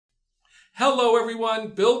Hello everyone,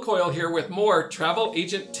 Bill Coyle here with more travel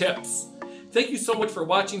agent tips. Thank you so much for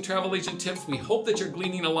watching Travel Agent Tips. We hope that you're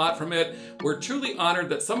gleaning a lot from it. We're truly honored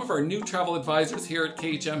that some of our new travel advisors here at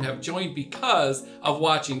KHM have joined because of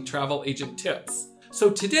watching Travel Agent Tips. So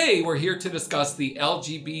today we're here to discuss the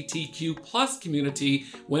LGBTQ plus community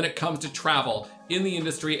when it comes to travel in the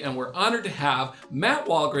industry, and we're honored to have Matt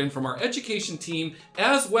Wahlgren from our education team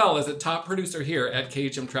as well as a top producer here at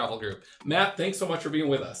KHM Travel Group. Matt, thanks so much for being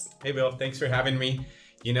with us. Hey Bill, thanks for having me.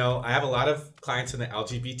 You know, I have a lot of clients in the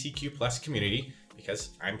LGBTQ plus community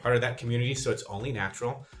because I'm part of that community, so it's only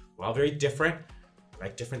natural. We're all very different,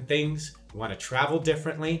 like different things. We want to travel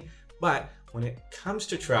differently, but when it comes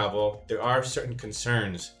to travel, there are certain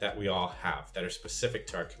concerns that we all have that are specific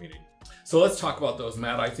to our community. So let's talk about those,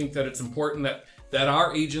 Matt. I think that it's important that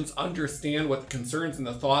our agents understand what the concerns and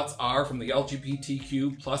the thoughts are from the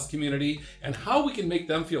LGBTQ plus community and how we can make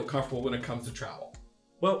them feel comfortable when it comes to travel.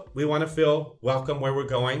 Well, we want to feel welcome where we're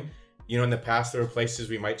going. You know, in the past, there were places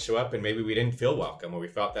we might show up and maybe we didn't feel welcome, or we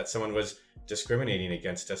felt that someone was discriminating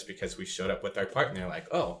against us because we showed up with our partner. Like,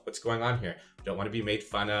 oh, what's going on here? We don't want to be made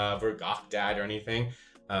fun of or gawked at or anything.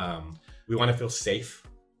 We want to feel safe,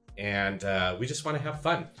 and we just want to have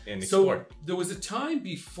fun and explore. So there was a time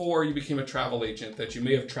before you became a travel agent that you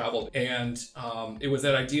may have traveled, and it was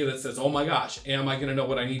that idea that says, oh my gosh, am I going to know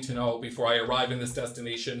what I need to know before I arrive in this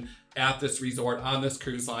destination, at this resort, on this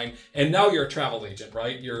cruise line? And now you're a travel agent,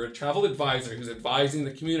 right? You're a travel advisor who's advising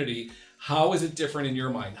the community. How is it different in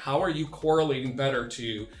your mind? How are you correlating better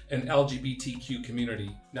to an LGBTQ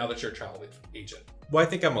community now that you're a travel agent? Well, I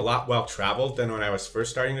think I'm a lot well traveled than when I was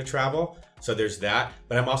first starting to travel. So there's that.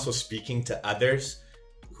 But I'm also speaking to others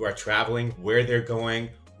who are traveling, where they're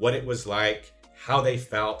going, what it was like, how they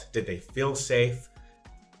felt, did they feel safe?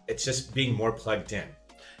 It's just being more plugged in.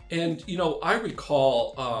 And, you know, I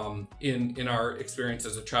recall in our experience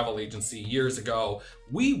as a travel agency years ago,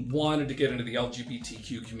 we wanted to get into the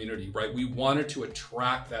LGBTQ community, right? We wanted to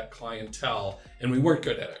attract that clientele, and we weren't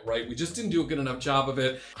good at it, right? We just didn't do a good enough job of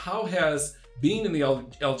it. How has being in the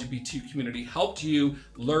LGBT community helped you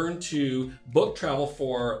learn to book travel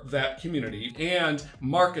for that community and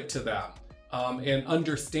market to them and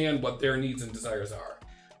understand what their needs and desires are?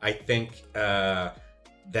 I think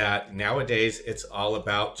that nowadays it's all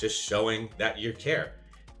about just showing that you care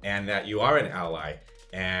and that you are an ally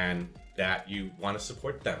and that you want to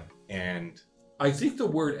support them. And I think the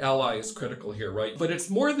word ally is critical here, right? But it's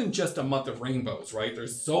more than just a month of rainbows, right?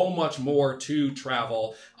 There's so much more to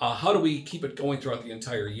travel. How do we keep it going throughout the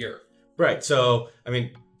entire year? Right. So, I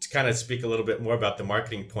mean, to kind of speak a little bit more about the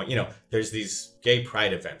marketing point, you know, there's these gay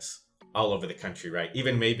pride events all over the country, right?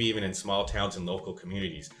 Maybe even in small towns and local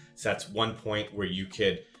communities. So that's one point where you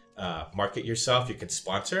could market yourself. You could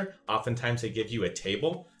sponsor. Oftentimes they give you a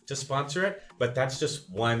table to sponsor it, but that's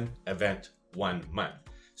just one event, 1 month.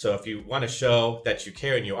 So if you want to show that you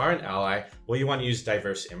care and you are an ally, well, you want to use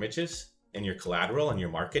diverse images in your collateral and your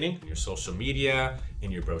marketing, in your social media,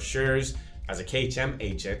 in your brochures. As a KHM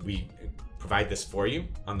agent, we provide this for you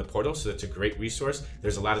on the portal, so it's a great resource.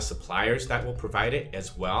 There's a lot of suppliers that will provide it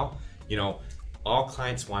as well. You know, all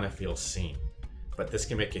clients want to feel seen, but this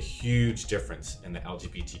can make a huge difference in the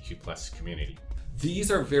LGBTQ plus community.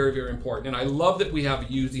 These are very, very important. And I love that we have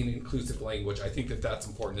using inclusive language. I think that that's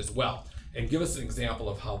important as well. And give us an example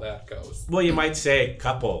of how that goes. Well, you might say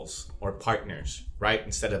couples or partners, right?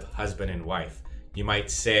 Instead of husband and wife. You might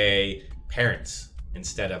say parents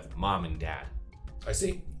instead of mom and dad. I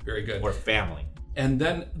see. Very good. Or family. And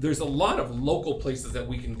then there's a lot of local places that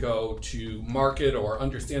we can go to market or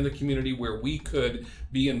understand the community where we could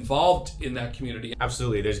be involved in that community.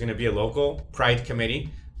 Absolutely. There's going to be a local pride committee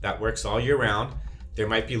that works all year round. There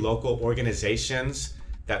might be local organizations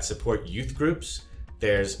that support youth groups.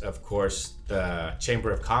 There's, of course, the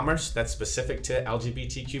Chamber of Commerce that's specific to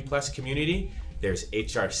LGBTQ plus community. There's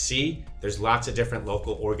HRC. There's lots of different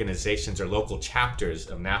local organizations or local chapters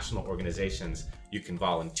of national organizations. You can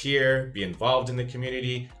volunteer, be involved in the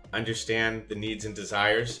community, understand the needs and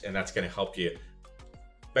desires, and that's going to help you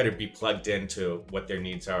better be plugged into what their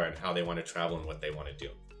needs are and how they want to travel and what they want to do.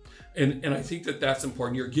 And I think that that's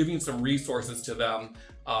important. You're giving some resources to them,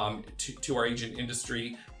 to our agent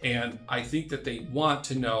industry. And I think that they want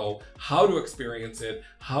to know how to experience it,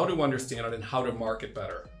 how to understand it, and how to market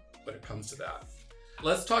better when it comes to that.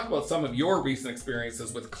 Let's talk about some of your recent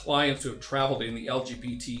experiences with clients who have traveled in the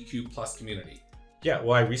LGBTQ plus community. Yeah,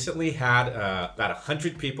 well, I recently had about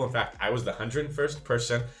 100 people. In fact, I was the 101st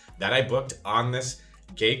person that I booked on this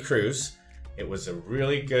gay cruise. It was a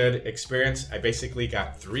really good experience. I basically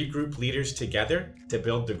got 3 group leaders together to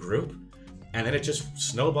build the group, and then it just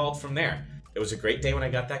snowballed from there. It was a great day when I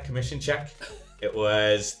got that commission check. It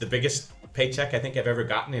was the biggest paycheck I think I've ever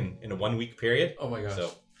gotten in a 1 week period. Oh my gosh.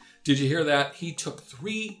 So, did you hear that? He took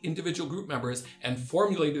 3 individual group members and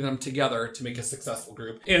formulated them together to make a successful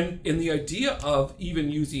group. And in the idea of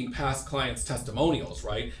even using past clients' testimonials,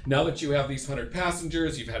 right? Now that you have these 100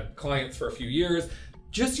 passengers, you've had clients for a few years,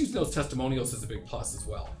 just using those testimonials is a big plus as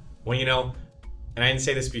well. well, and I didn't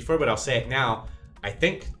say this before, but I'll say it now. I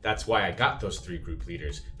think that's why I got those 3 group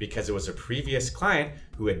leaders, because it was a previous client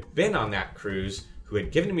who had been on that cruise, who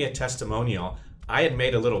had given me a testimonial. I had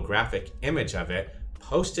made a little graphic image of it,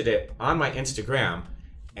 posted it on my Instagram,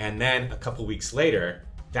 and then a couple weeks later,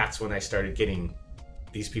 that's when I started getting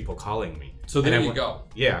these people calling me. So there you go.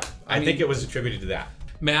 Yeah, I think it was attributed to that.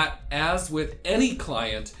 Matt, as with any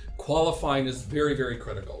client, qualifying is very, very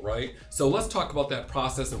critical, right? So let's talk about that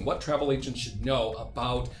process and what travel agents should know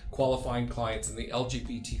about qualifying clients in the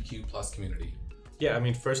LGBTQ plus community. Yeah,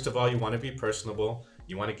 first of all, you want to be personable.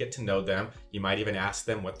 You want to get to know them. You might even ask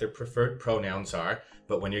them what their preferred pronouns are.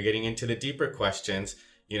 But when you're getting into the deeper questions,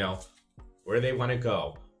 where do they want to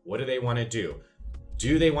go? What do they want to do?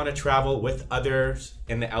 Do they want to travel with others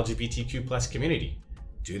in the LGBTQ plus community?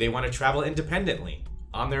 Do they want to travel independently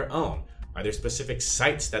on their own? Are there specific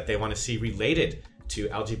sites that they want to see related to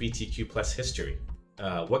LGBTQ plus history?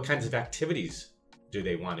 What kinds of activities do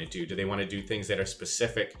they want to do? Do they want to do things that are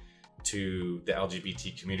specific to the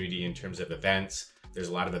LGBT community in terms of events? There's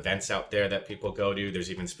a lot of events out there that people go to. There's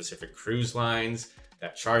even specific cruise lines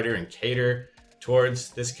that charter and cater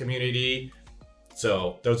towards this community.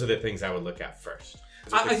 So those are the things I would look at first.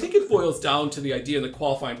 I think it boils down to the idea in the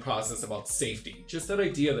qualifying process about safety. Just that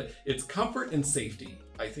idea that it's comfort and safety,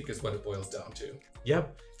 I think, is what it boils down to.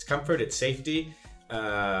 Yep, it's comfort, it's safety,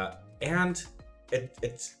 and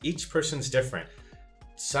it's each person's different.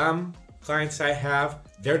 Some clients I have,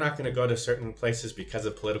 they're not going to go to certain places because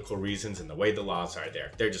of political reasons and the way the laws are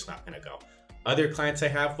there. They're just not going to go. Other clients I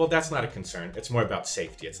have, well, that's not a concern. It's more about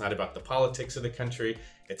safety. It's not about the politics of the country.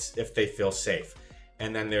 It's if they feel safe.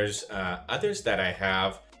 And then there's others that I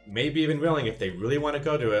have, maybe even willing if they really want to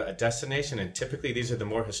go to a destination, and typically these are the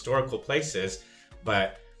more historical places,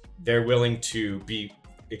 but they're willing to be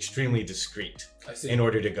extremely discreet in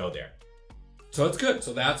order to go there. So it's good.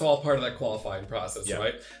 So that's all part of that qualifying process, Yep.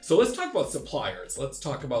 right? So let's talk about suppliers. Let's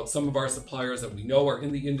talk about some of our suppliers that we know are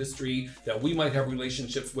in the industry that we might have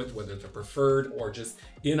relationships with, whether they're preferred or just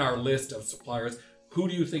in our list of suppliers. Who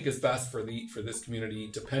do you think is best for this community,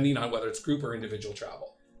 depending on whether it's group or individual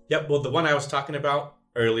travel? Yep. Well, the one I was talking about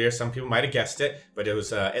earlier, some people might have guessed it, but it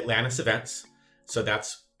was Atlantis Events. So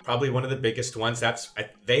that's probably one of the biggest ones.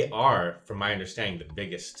 They are, from my understanding, the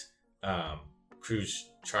biggest cruise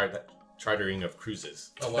chartering of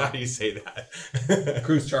cruises. Oh, wow. How do you say that?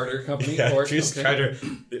 Cruise charter company? Yeah, cruise charter.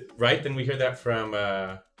 Right? Then we hear that from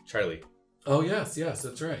Charlie. Oh, yes,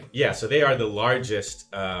 that's right. Yeah, so they are the largest.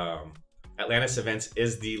 Atlantis Events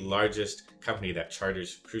is the largest company that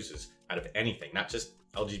charters cruises out of anything, not just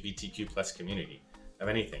LGBTQ plus community, of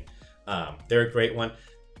anything. They're a great one.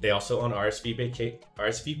 They also own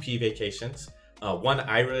RSVP vacations. One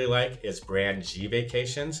I really like is Brand G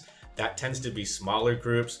Vacations. That tends to be smaller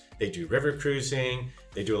groups. They do river cruising.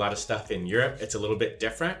 They do a lot of stuff in Europe. It's a little bit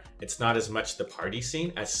different. It's not as much the party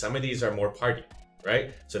scene as some of these are more party,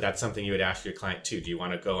 right? So that's something you would ask your client too. Do you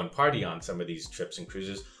want to go and party on some of these trips and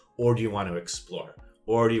cruises? Or do you want to explore?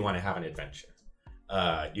 Or do you want to have an adventure?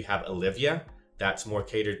 You have Olivia. That's more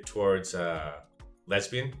catered towards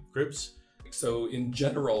lesbian groups. So in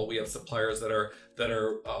general, we have suppliers that are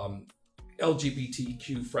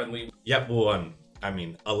LGBTQ friendly. Yep. Well,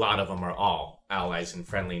 a lot of them are all allies and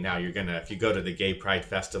friendly. Now if you go to the gay pride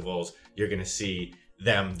festivals, you're gonna see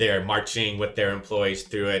them there marching with their employees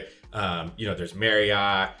through it. There's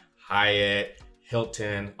Marriott, Hyatt,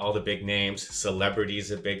 Hilton, all the big names. Celebrity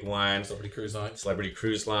is a big one. Celebrity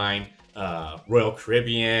Cruise Line, Royal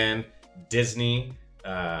Caribbean, Disney.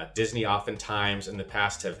 Disney oftentimes in the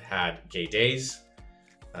past have had gay days.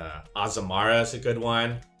 Azamara is a good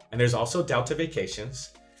one. And there's also Delta Vacations.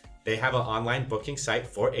 They have an online booking site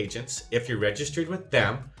for agents. If you're registered with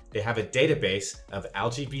them, they have a database of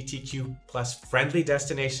LGBTQ plus friendly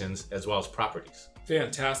destinations as well as properties.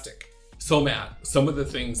 Fantastic. So Matt, some of the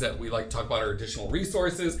things that we like to talk about are additional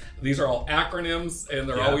resources. These are all acronyms, and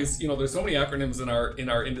they're always, there's so many acronyms in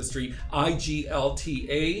our industry.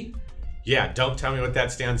 IGLTA. Yeah, don't tell me what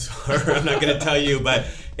that stands for. I'm not going to tell you, but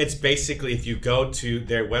it's basically, if you go to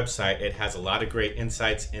their website, it has a lot of great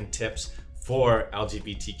insights and tips for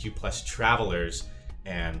LGBTQ plus travelers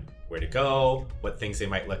and where to go, what things they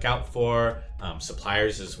might look out for,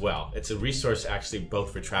 suppliers as well. It's a resource actually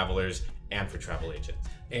both for travelers and for travel agents.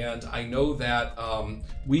 And I know that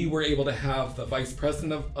we were able to have the vice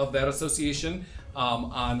president of that association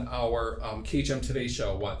on our KHM Today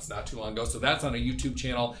show once, not too long ago. So that's on a YouTube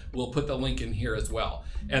channel. We'll put the link in here as well.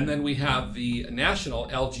 And then we have the National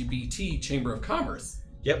LGBT Chamber of Commerce.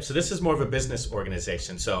 Yep, so this is more of a business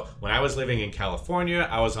organization. So when I was living in California,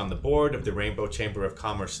 I was on the board of the Rainbow Chamber of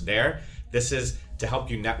Commerce there. This is to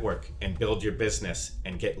help you network and build your business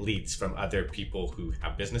and get leads from other people who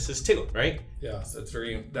have businesses too, right? Yes, that's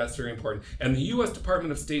very important. And the U.S.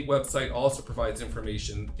 Department of State website also provides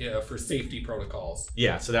information for safety protocols.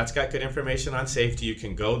 Yeah, so that's got good information on safety. You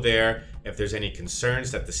can go there if there's any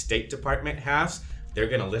concerns that the State Department has. They're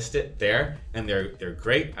going to list it there, and they're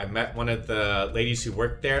great. I met one of the ladies who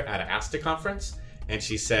worked there at an ASTA conference, and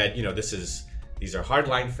she said, you know, these are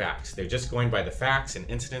hardline facts. They're just going by the facts and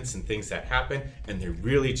incidents and things that happen, and they're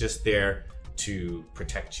really just there to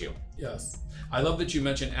protect you. Yes. I love that you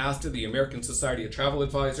mentioned ASTA, the American Society of Travel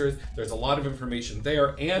Advisors. There's a lot of information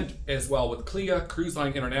there, and as well with CLIA, Cruise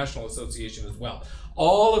Line International Association as well.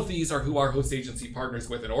 All of these are who our host agency partners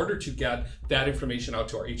with in order to get that information out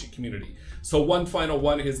to our agent community. So one final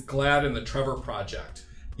one is GLAD and the Trevor Project.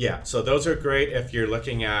 Yeah, so those are great if you're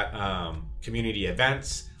looking at community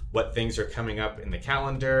events, what things are coming up in the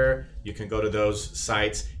calendar. You can go to those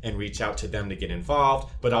sites and reach out to them to get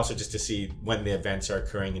involved, but also just to see when the events are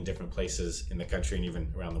occurring in different places in the country and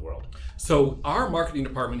even around the world. So our marketing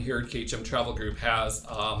department here at KHM Travel Group has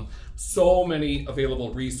so many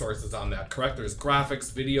available resources on that, correct? There's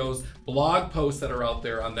graphics, videos, blog posts that are out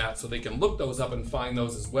there on that, so they can look those up and find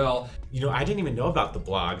those as well. You know, I didn't even know about the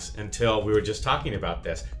blogs until we were just talking about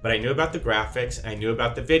this, but I knew about the graphics, I knew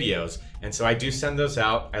about the videos, and so I do send those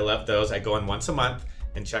out. I love those. I go in once a month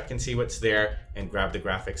and check and see what's there and grab the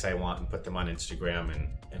graphics I want and put them on Instagram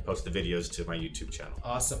and post the videos to my YouTube channel.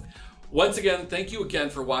 Awesome. Once again, thank you again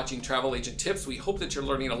for watching Travel Agent Tips. We hope that you're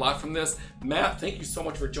learning a lot from this. Matt, thank you so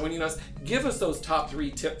much for joining us. Give us those top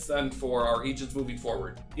 3 tips then for our agents moving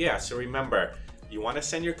forward. Yeah, so remember, you want to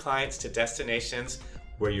send your clients to destinations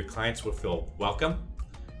where your clients will feel welcome,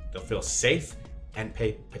 they'll feel safe, and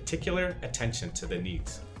pay particular attention to the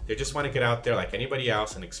needs. They just want to get out there like anybody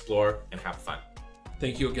else and explore and have fun.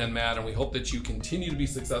 Thank you again, Matt, and we hope that you continue to be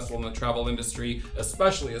successful in the travel industry,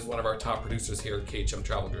 especially as one of our top producers here at KHM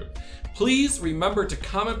Travel Group. Please remember to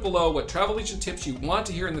comment below what travel agent tips you want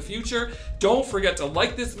to hear in the future. Don't forget to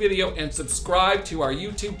like this video and subscribe to our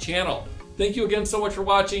YouTube channel. Thank you again so much for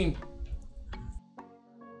watching.